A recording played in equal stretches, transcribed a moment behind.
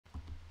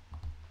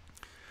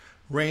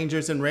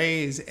Rangers and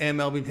Rays,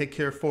 MLB pick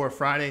here for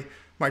Friday.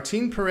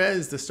 Martin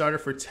Perez, the starter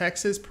for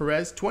Texas.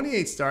 Perez,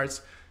 28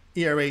 starts,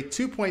 ERA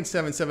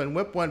 2.77,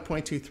 whip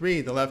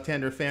 1.23. The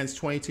left-hander fans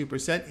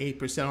 22%,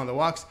 8% on the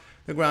walks.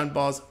 The ground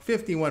balls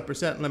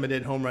 51%,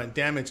 limited home run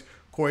damage.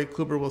 Corey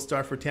Kluber will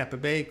start for Tampa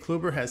Bay.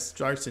 Kluber has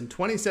starts in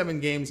 27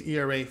 games,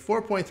 ERA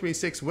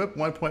 4.36, whip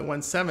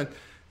 1.17.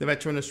 The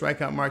veteran a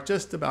strikeout mark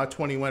just about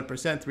 21%,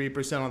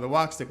 3% on the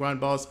walks. The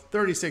ground balls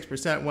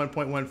 36%,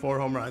 1.14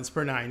 home runs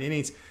per 9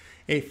 innings.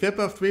 A FIP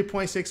of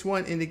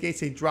 3.61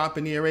 indicates a drop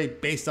in ERA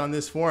based on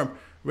this form.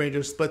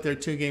 Rangers split their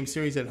 2-game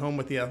series at home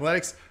with the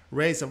Athletics.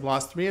 Rays have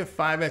lost 3 of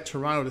 5 at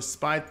Toronto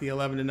despite the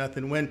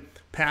 11-0 win.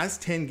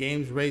 Past 10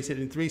 games, Rays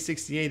hitting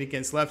 .368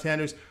 against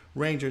left-handers.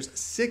 Rangers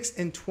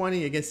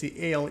 6-20 against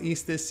the AL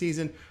East this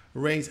season.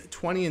 Rays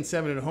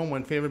 20-7 at home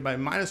when favored by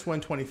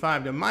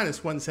 -125 to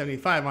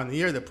 -175 on the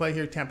year. The play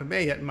here, Tampa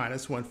Bay at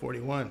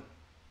 -141.